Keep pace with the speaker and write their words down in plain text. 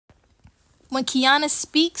When Kiana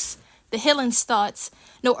speaks, the healing starts.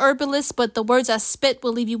 No herbalist, but the words I spit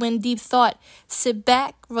will leave you in deep thought. Sit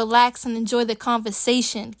back, relax, and enjoy the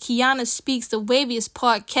conversation. Kiana Speaks, the waviest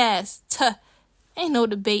podcast. Ain't no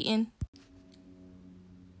debating.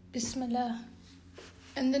 Bismillah.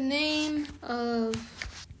 In the name of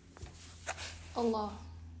Allah,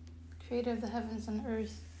 creator of the heavens and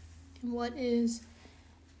earth, and what is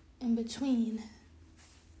in between.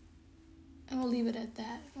 And we'll leave it at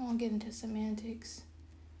that. We won't get into semantics.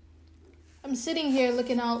 I'm sitting here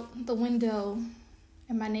looking out the window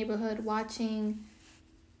in my neighborhood, watching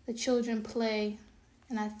the children play,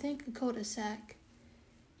 and I think a cul-de-sac.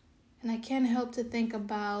 And I can't help to think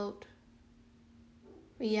about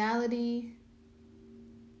reality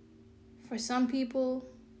for some people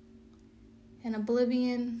and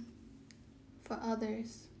oblivion for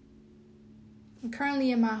others. I'm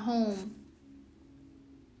currently in my home,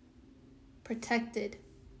 protected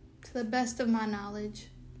to the best of my knowledge.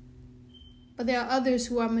 But there are others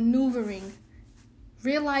who are maneuvering,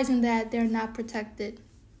 realizing that they're not protected.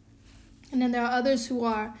 And then there are others who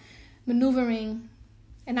are maneuvering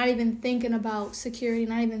and not even thinking about security,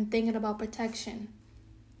 not even thinking about protection.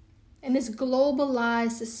 In this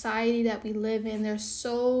globalized society that we live in, there's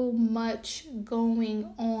so much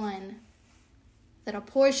going on that a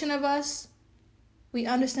portion of us, we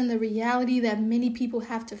understand the reality that many people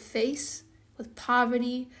have to face with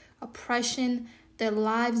poverty, oppression, their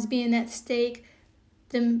lives being at stake,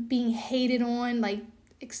 them being hated on, like,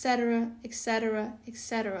 etc., etc.,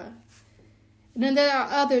 etc. And then there are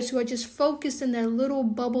others who are just focused in their little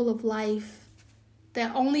bubble of life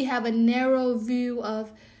that only have a narrow view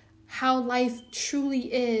of how life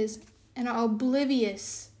truly is and are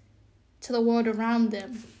oblivious to the world around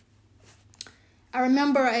them. I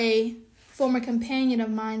remember a former companion of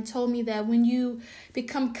mine told me that when you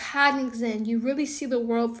become cognizant, you really see the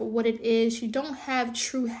world for what it is. You don't have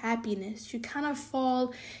true happiness. You kind of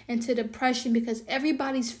fall into depression because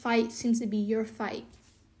everybody's fight seems to be your fight.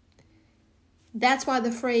 That's why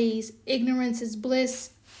the phrase ignorance is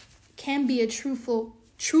bliss can be a truthful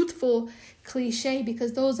cliche,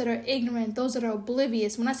 because those that are ignorant, those that are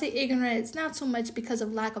oblivious, when I say ignorant, it's not so much because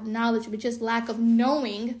of lack of knowledge, but just lack of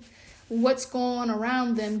knowing what's going on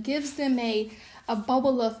around them, gives them a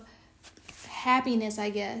bubble of happiness, I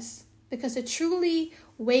guess. Because to truly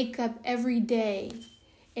wake up every day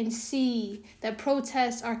and see that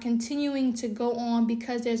protests are continuing to go on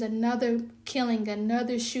because there's another killing,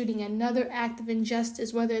 another shooting, another act of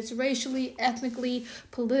injustice, whether it's racially, ethnically,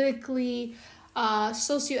 politically,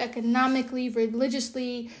 socioeconomically,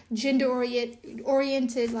 religiously,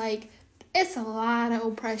 gender-oriented, like, it's a lot of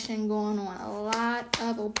oppression going on, a lot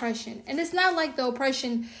of oppression. And it's not like the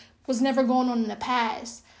oppression was never going on in the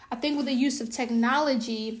past. I think with the use of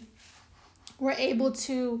technology, we're able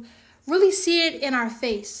to really see it in our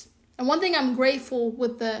face. And one thing I'm grateful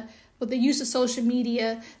with the use of social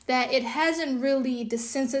media, that it hasn't really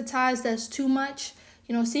desensitized us too much.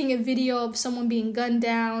 You know, seeing a video of someone being gunned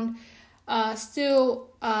down still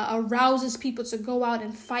arouses people to go out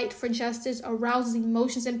and fight for justice, arouses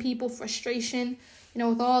emotions in people, frustration, you know,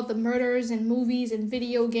 with all the murders and movies and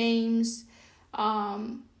video games.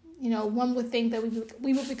 You know, one would think that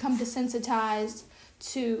we would become desensitized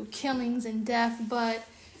to killings and death, but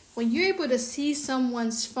when you're able to see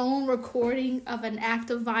someone's phone recording of an act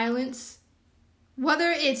of violence,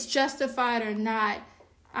 whether it's justified or not,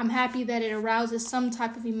 I'm happy that it arouses some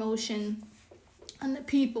type of emotion in the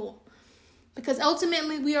people. Because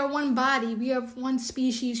ultimately, we are one body, we are one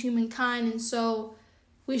species, humankind, and so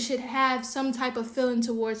we should have some type of feeling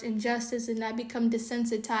towards injustice and not become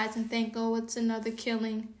desensitized and think, oh, it's another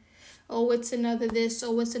killing, oh, it's another this,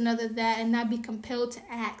 oh, it's another that, and not be compelled to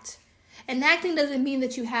act. And acting doesn't mean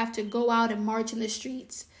that you have to go out and march in the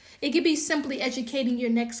streets. It could be simply educating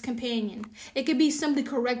your next companion. It could be simply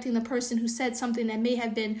correcting the person who said something that may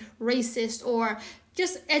have been racist, or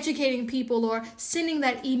just educating people, or sending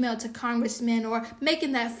that email to congressmen, or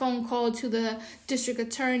making that phone call to the district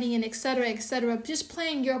attorney, and et cetera, just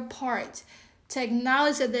playing your part to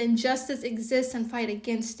acknowledge that the injustice exists and fight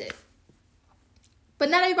against it. But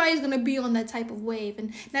not everybody's going to be on that type of wave,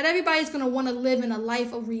 and not everybody's going to want to live in a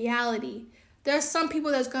life of reality. There are some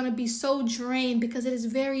people that's going to be so drained, because it is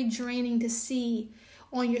very draining to see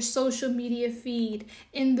on your social media feed,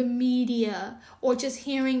 in the media, or just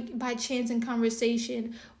hearing by chance in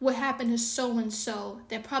conversation what happened to so-and-so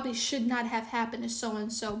that probably should not have happened to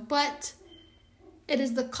so-and-so. But it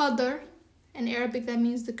is the qadr, in Arabic that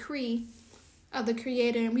means decree of the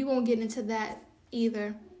Creator, and we won't get into that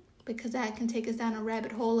either, because that can take us down a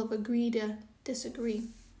rabbit hole of agree to disagree.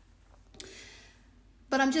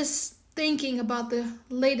 But I'm just thinking about the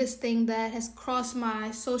latest thing that has crossed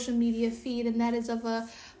my social media feed, and that is of a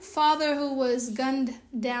father who was gunned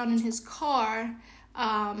down in his car.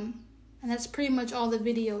 And that's pretty much all the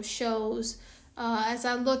video shows. As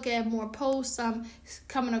I look at more posts, I'm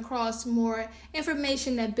coming across more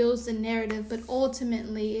information that builds the narrative, but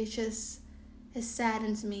ultimately it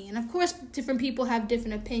saddens me. And of course, different people have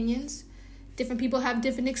different opinions. Different people have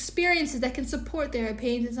different experiences that can support their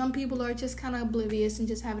opinions, and some people are just kind of oblivious and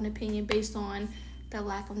just have an opinion based on their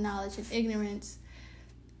lack of knowledge and ignorance.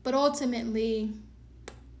 But ultimately,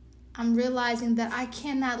 I'm realizing that I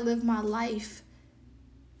cannot live my life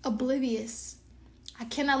oblivious. I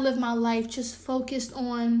cannot live my life just focused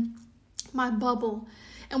on my bubble.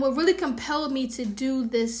 And what really compelled me to do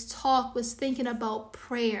this talk was thinking about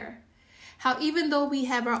prayer. How even though we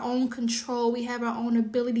have our own control, we have our own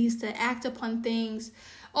abilities to act upon things,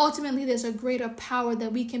 ultimately there's a greater power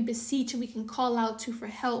that we can beseech and we can call out to for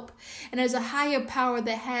help. And there's a higher power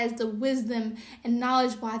that has the wisdom and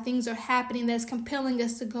knowledge why things are happening, that's compelling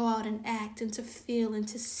us to go out and act and to feel and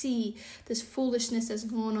to see this foolishness that's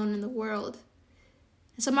going on in the world.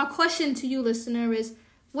 And so my question to you, listener, is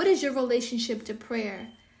what is your relationship to prayer?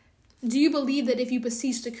 Do you believe that if you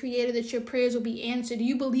beseech the Creator that your prayers will be answered? Do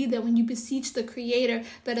you believe that when you beseech the Creator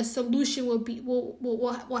that a solution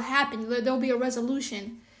will happen? There will be a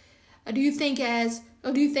resolution? Or do you think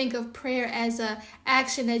of prayer as a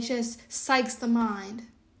action that just psychs the mind?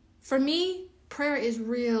 For me, prayer is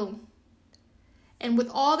real. And with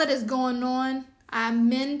all that is going on, I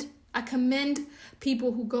commend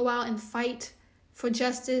people who go out and fight for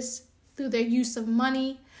justice through their use of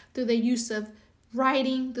money, through their use of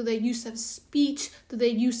writing, through their use of speech, through their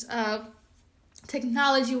use of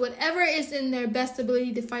technology, whatever is in their best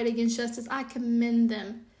ability to fight against justice. I commend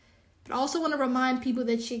them. But I also want to remind people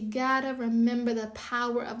that you gotta remember the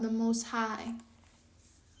power of the Most High.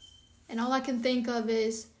 And all I can think of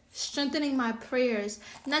is strengthening my prayers,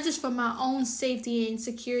 not just for my own safety and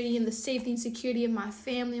security and the safety and security of my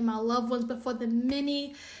family and my loved ones, but for the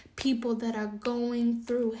many people that are going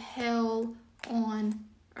through hell on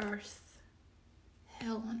earth.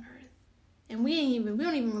 Hell on earth. And we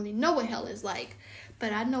don't even really know what hell is like.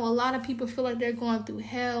 But I know a lot of people feel like they're going through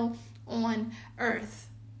hell on earth.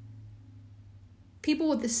 People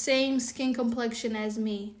with the same skin complexion as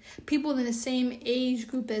me. People in the same age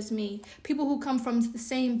group as me. People who come from the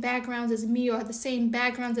same backgrounds as me or the same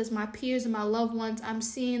backgrounds as my peers and my loved ones. I'm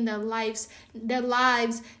seeing their lives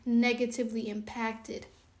negatively impacted.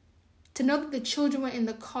 To know that the children were in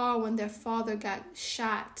the car when their father got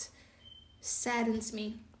shot saddens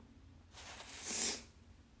me.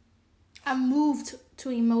 I'm moved to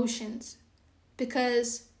emotions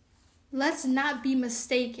because let's not be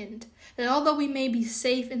mistaken that although we may be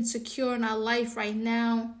safe and secure in our life right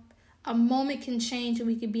now, a moment can change and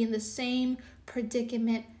we could be in the same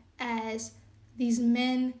predicament as these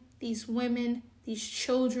men, these women, these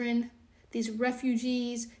children, these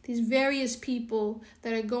refugees, these various people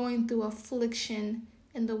that are going through affliction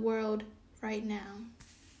in the world right now.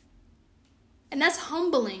 And that's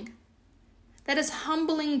humbling. That is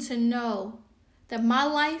humbling to know that my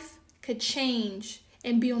life could change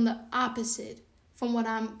and be on the opposite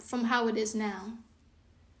from how it is now.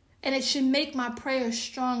 And it should make my prayer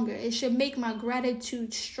stronger. It should make my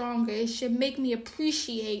gratitude stronger. It should make me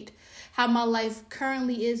appreciate how my life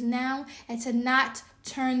currently is now and to not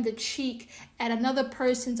turn the cheek at another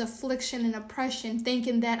person's affliction and oppression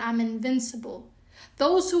thinking that I'm invincible.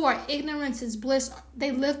 Those who are ignorance is bliss,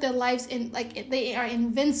 they live their lives in like they are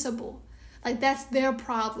invincible. Like that's their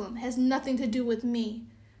problem. It has nothing to do with me.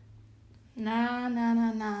 Nah.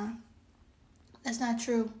 That's not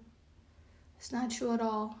true. It's not true at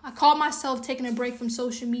all. I called myself taking a break from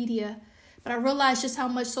social media, but I realized just how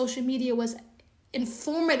much social media was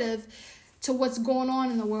informative to what's going on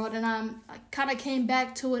in the world. And I kind of came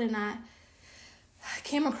back to it, and I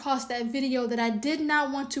came across that video that I did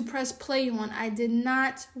not want to press play on.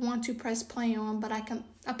 But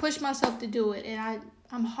I pushed myself to do it, and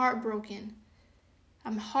I'm heartbroken.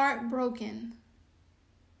 I'm heartbroken.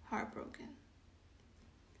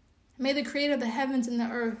 May the Creator of the heavens and the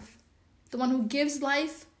earth, the one who gives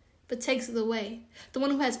life but takes it away, the one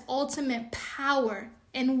who has ultimate power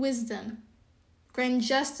and wisdom, grant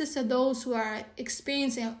justice to those who are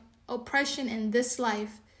experiencing oppression in this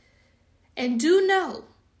life. And do know,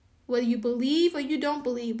 whether you believe or you don't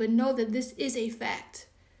believe, but know that this is a fact,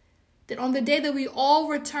 that on the day that we all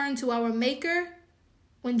return to our Maker,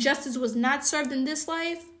 when justice was not served in this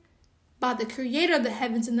life, by the Creator of the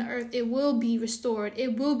heavens and the earth, it will be restored.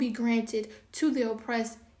 It will be granted to the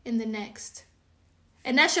oppressed in the next.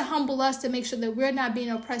 And that should humble us to make sure that we're not being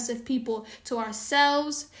oppressive people to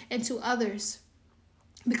ourselves and to others.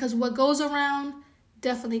 Because what goes around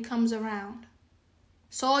definitely comes around.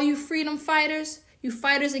 So all you freedom fighters, you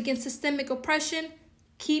fighters against systemic oppression,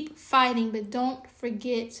 keep fighting, but don't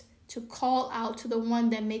forget to call out to the one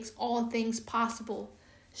that makes all things possible.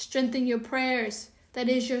 Strengthen your prayers. That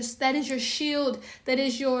is your shield. That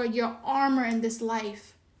is your armor in this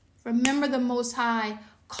life. Remember the Most High.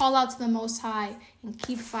 Call out to the Most High and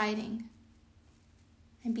keep fighting.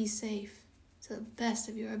 And be safe to the best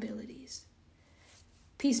of your abilities.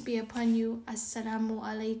 Peace be upon you. Assalamu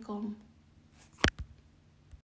alaikum.